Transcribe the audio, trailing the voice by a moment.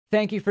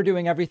Thank you for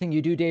doing everything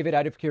you do, David.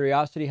 Out of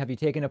curiosity, have you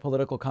taken a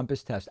political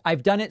compass test?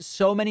 I've done it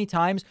so many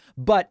times,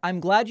 but I'm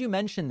glad you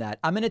mentioned that.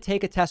 I'm going to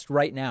take a test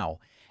right now.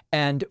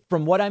 And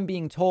from what I'm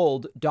being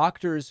told,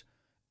 doctors,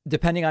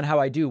 depending on how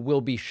I do,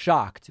 will be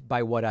shocked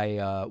by what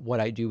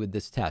I do with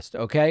this test.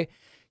 OK,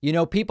 you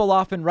know, people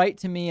often write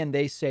to me and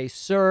they say,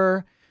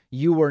 sir,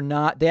 you were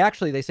not.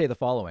 They say the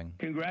following.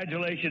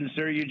 Congratulations,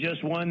 sir. You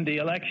just won the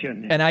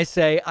election. And I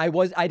say I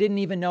didn't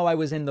even know I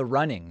was in the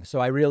running. So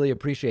I really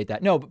appreciate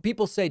that. No, but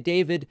people say,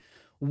 David,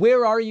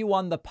 where are you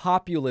on the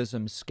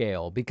populism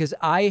scale? Because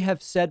I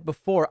have said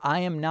before,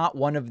 I am not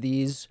one of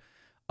these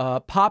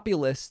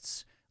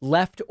populists,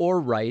 left or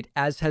right,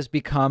 as has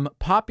become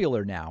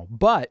popular now.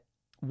 But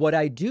what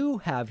I do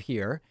have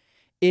here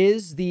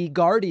is the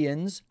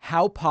Guardian's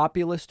How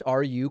Populist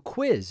Are You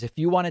quiz. If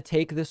you want to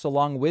take this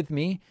along with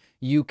me,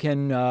 you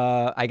can,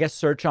 I guess,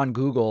 search on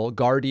Google,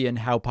 Guardian,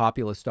 How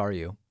Populist Are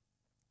You?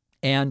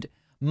 And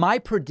my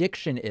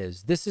prediction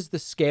is this is the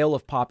scale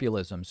of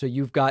populism. So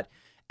you've got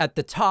at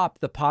the top,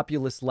 the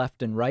populist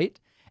left and right,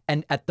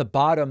 and at the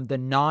bottom, the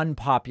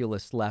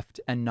non-populist left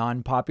and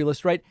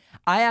non-populist right.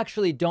 I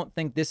actually don't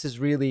think this is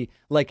really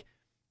like,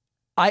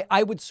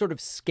 I would sort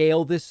of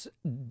scale this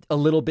a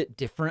little bit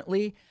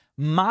differently.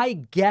 My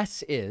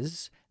guess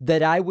is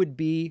that I would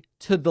be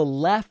to the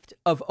left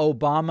of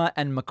Obama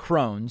and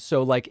Macron.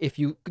 So like if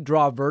you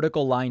draw a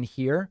vertical line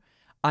here,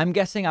 I'm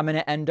guessing I'm going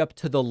to end up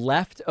to the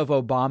left of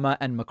Obama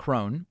and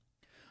Macron,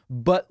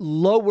 but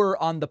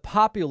lower on the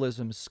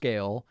populism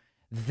scale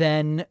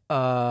than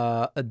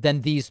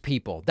these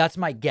people. That's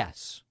my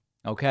guess.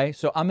 Okay.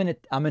 So I'm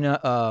going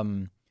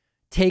to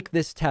take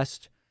this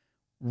test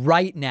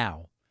right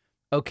now.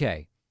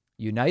 Okay.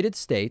 United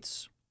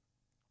States.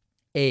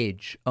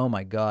 Age. Oh,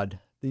 my God.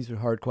 These are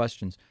hard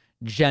questions.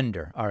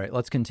 Gender. All right,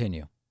 let's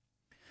continue.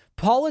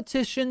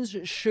 Politicians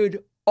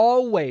should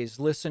always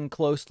listen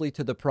closely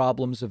to the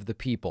problems of the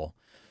people.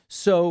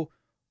 So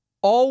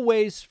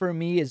always for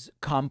me is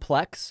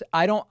complex.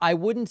 I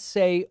wouldn't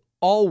say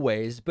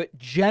always, but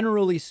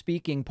generally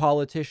speaking,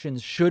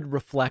 politicians should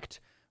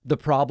reflect the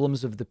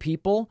problems of the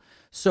people.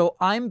 So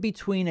I'm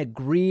between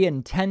agree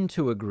and tend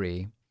to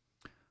agree.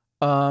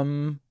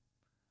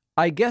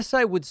 I guess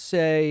I would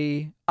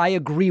say I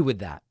agree with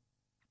that.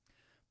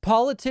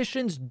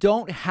 Politicians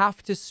don't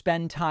have to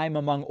spend time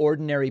among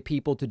ordinary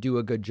people to do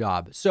a good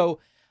job. So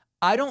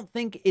I don't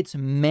think it's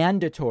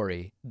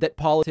mandatory that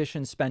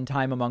politicians spend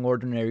time among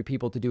ordinary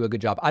people to do a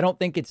good job. I don't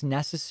think it's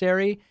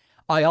necessary.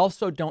 I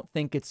also don't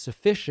think it's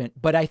sufficient,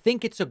 but I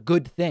think it's a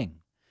good thing.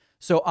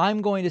 So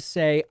I'm going to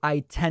say I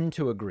tend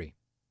to agree.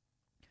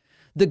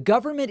 The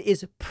government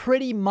is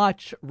pretty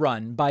much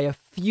run by a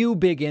few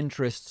big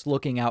interests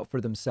looking out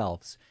for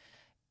themselves.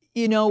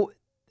 You know,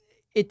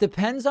 it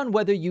depends on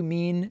whether you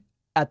mean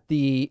at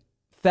the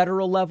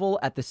federal level,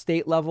 at the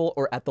state level,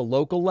 or at the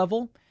local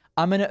level.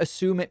 I'm going to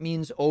assume it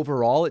means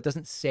overall. It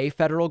doesn't say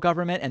federal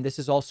government, and this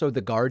is also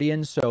the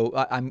Guardian, so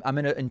I'm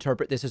going to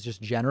interpret this as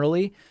just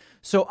generally.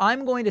 So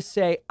I'm going to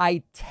say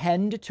I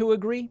tend to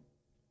agree.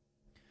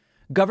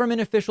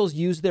 Government officials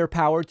use their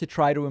power to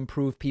try to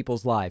improve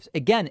people's lives.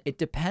 Again, it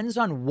depends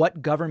on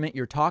what government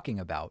you're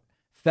talking about.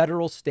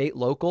 Federal, state,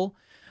 local.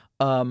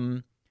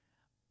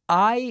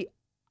 I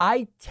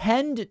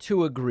tend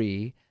to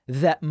agree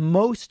that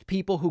most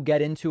people who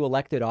get into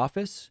elected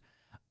office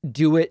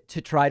do it to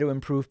try to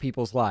improve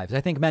people's lives.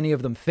 I think many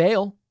of them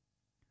fail.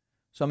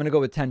 So I'm going to go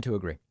with tend to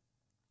agree.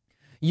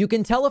 You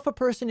can tell if a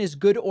person is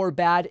good or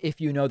bad if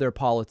you know their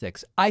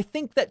politics. I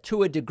think that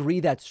to a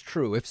degree that's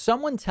true. If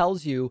someone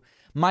tells you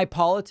my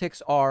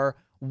politics are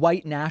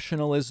white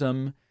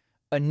nationalism,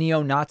 a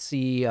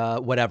neo-Nazi,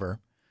 whatever,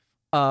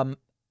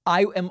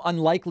 I am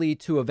unlikely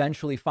to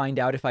eventually find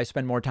out if I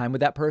spend more time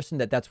with that person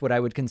that that's what I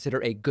would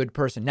consider a good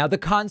person. Now, the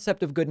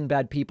concept of good and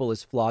bad people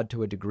is flawed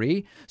to a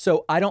degree.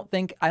 So I don't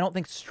think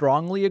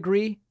strongly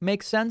agree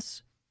makes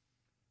sense.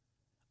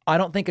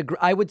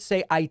 I would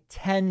say I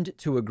tend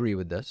to agree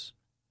with this.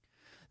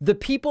 The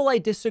people I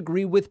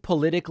disagree with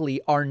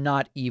politically are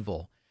not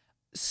evil.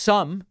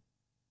 Some,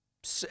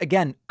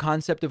 again,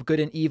 concept of good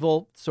and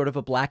evil, sort of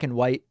a black and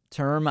white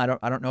term. I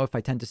don't know if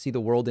I tend to see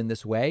the world in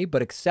this way,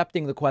 but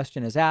accepting the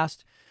question as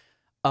asked,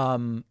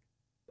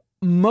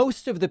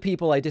 most of the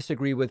people I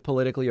disagree with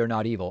politically are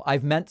not evil.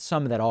 I've met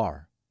some that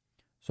are.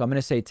 So I'm going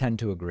to say tend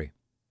to agree.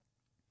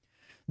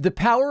 The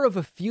power of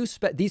a few,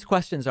 these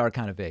questions are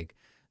kind of vague.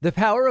 The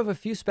power of a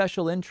few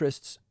special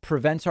interests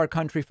prevents our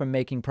country from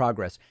making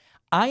progress.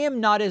 I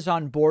am not as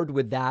on board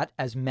with that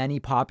as many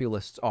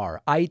populists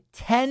are. I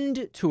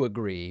tend to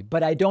agree,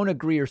 but I don't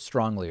agree or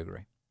strongly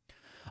agree.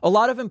 A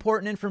lot of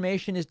important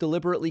information is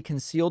deliberately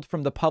concealed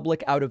from the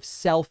public out of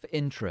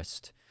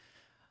self-interest.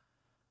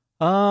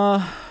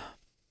 Man,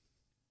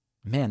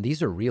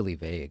 these are really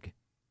vague.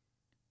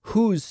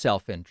 Whose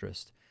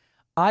self-interest?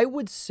 I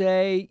would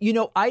say, you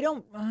know, I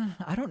don't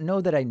know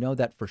that I know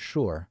that for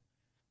sure.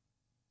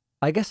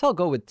 I guess I'll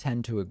go with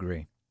tend to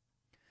agree.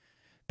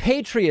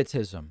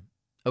 Patriotism.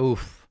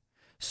 Oof.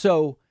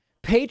 So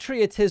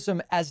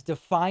patriotism as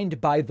defined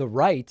by the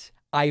right,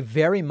 I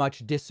very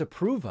much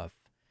disapprove of.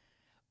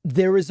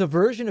 there is a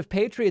version of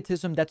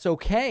patriotism that's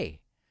okay.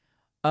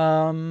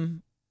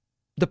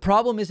 The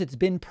problem is it's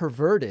been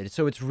perverted,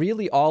 so it's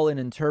really all an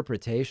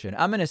interpretation.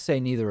 I'm going to say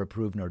neither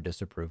approve nor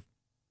disapprove.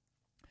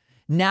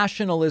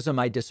 Nationalism,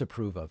 I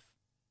disapprove of.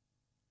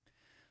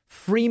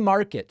 Free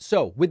market.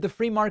 So with the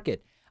free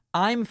market,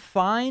 I'm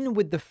fine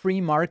with the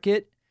free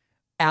market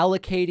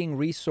allocating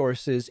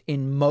resources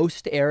in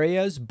most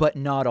areas, but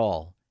not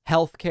all.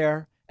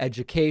 Healthcare,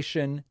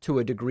 education, to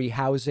a degree,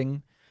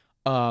 housing.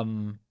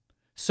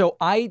 So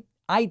I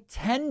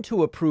tend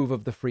to approve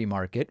of the free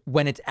market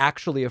when it's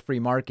actually a free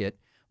market,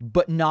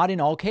 but not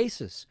in all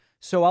cases.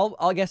 So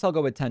I guess I'll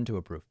go with tend to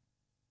approve.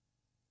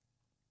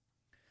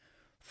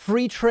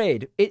 Free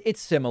trade,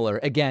 it's similar.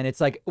 Again,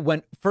 it's like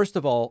when, first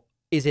of all,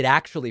 is it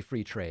actually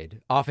free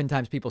trade?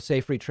 Oftentimes people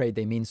say free trade,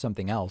 they mean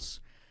something else.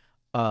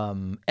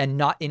 And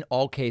not in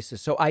all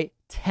cases. So I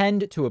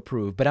tend to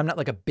approve, but I'm not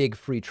like a big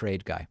free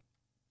trade guy.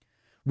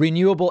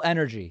 Renewable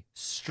energy,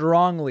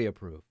 strongly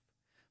approve.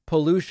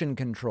 Pollution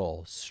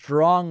control,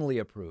 strongly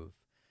approve.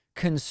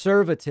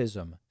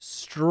 Conservatism,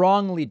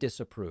 strongly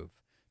disapprove.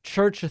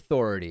 Church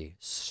authority,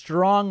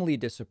 strongly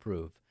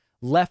disapprove.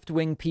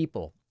 Left-wing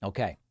people,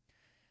 okay.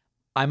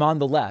 I'm on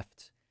the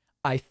left.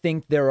 I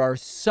think there are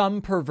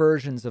some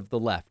perversions of the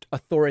left.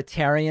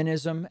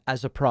 Authoritarianism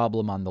as a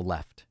problem on the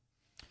left.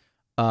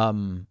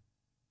 Some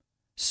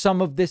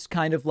of this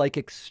kind of like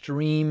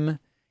extreme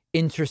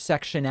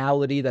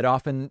intersectionality that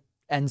often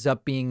ends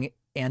up being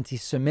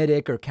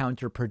anti-Semitic or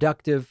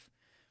counterproductive.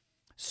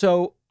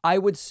 So I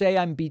would say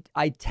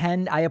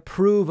I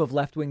approve of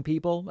left-wing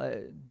people.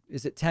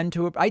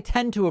 I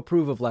tend to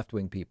approve of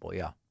left-wing people.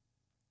 Yeah.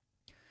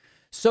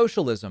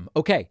 Socialism.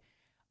 Okay.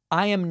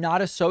 I am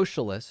not a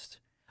socialist.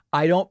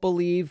 I don't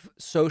believe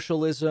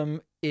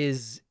socialism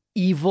is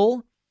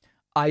evil.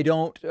 I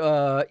don't,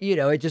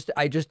 I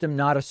just am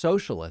not a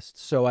socialist.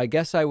 So I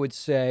guess I would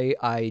say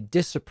I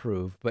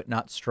disapprove, but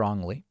not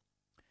strongly.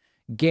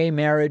 Gay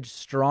marriage,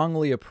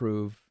 strongly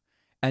approve.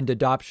 And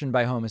adoption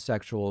by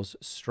homosexuals,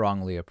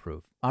 strongly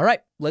approve. All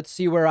right, let's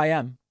see where I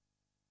am.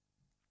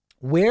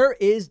 Where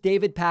is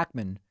David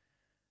Pakman?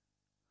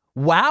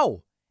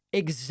 Wow,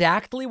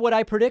 exactly what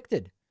I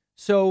predicted.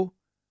 So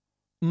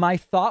my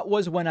thought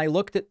was when I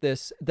looked at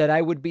this that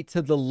I would be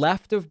to the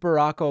left of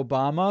Barack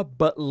Obama,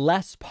 but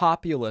less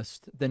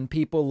populist than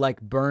people like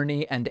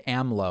Bernie and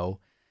AMLO.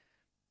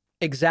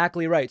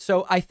 Exactly right.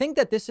 So I think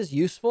that this is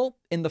useful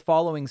in the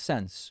following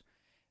sense.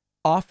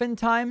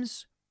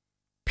 Oftentimes,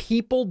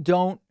 people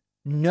don't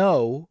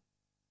know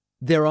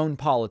their own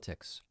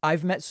politics.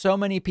 I've met so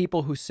many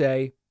people who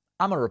say,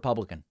 I'm a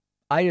Republican.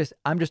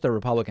 I'm just a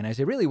Republican. I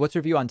say, really, what's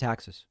your view on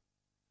taxes?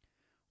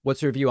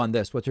 What's your view on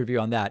this? What's your view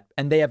on that?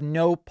 And they have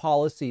no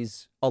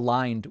policies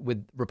aligned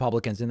with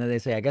Republicans. And then they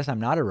say, I guess I'm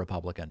not a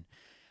Republican.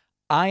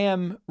 I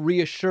am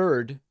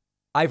reassured.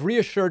 I've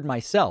reassured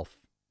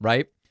myself,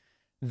 right,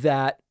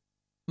 that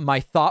my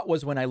thought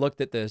was when I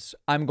looked at this,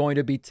 I'm going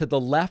to be to the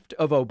left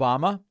of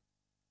Obama,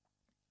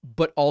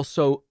 but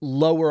also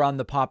lower on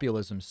the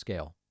populism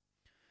scale.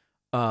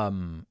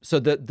 So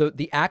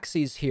the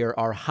axes here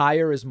are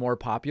higher is more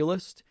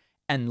populist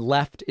and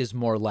left is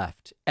more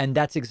left. And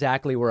that's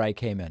exactly where I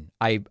came in.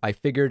 I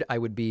figured I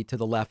would be to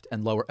the left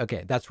and lower.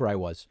 Okay, that's where I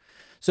was.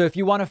 So if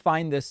you want to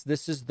find this,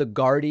 this is the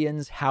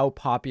Guardian's How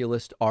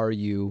Populist Are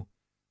You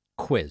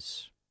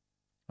quiz.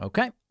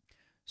 Okay,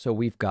 so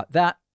we've got that.